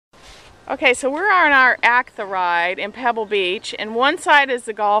Okay, so we're on our ACTHA ride in Pebble Beach, and one side is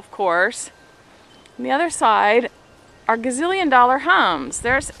the golf course, and the other side are gazillion-dollar homes.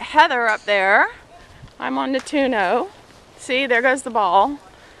 There's Heather up there. I'm on Natuno. See, there goes the ball.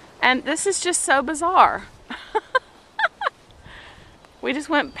 And this is just so bizarre. We just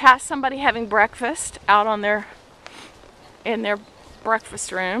went past somebody having breakfast out on in their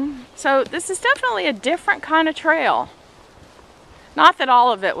breakfast room. So this is definitely a different kind of trail. Not that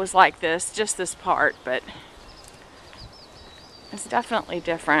all of it was like this, just this part, but it's definitely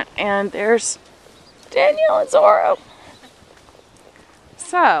different. And there's Daniel and Zorro.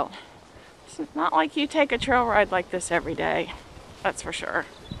 So, it's not like you take a trail ride like this every day. That's for sure.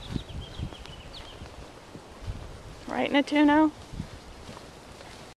 Right, Natuno?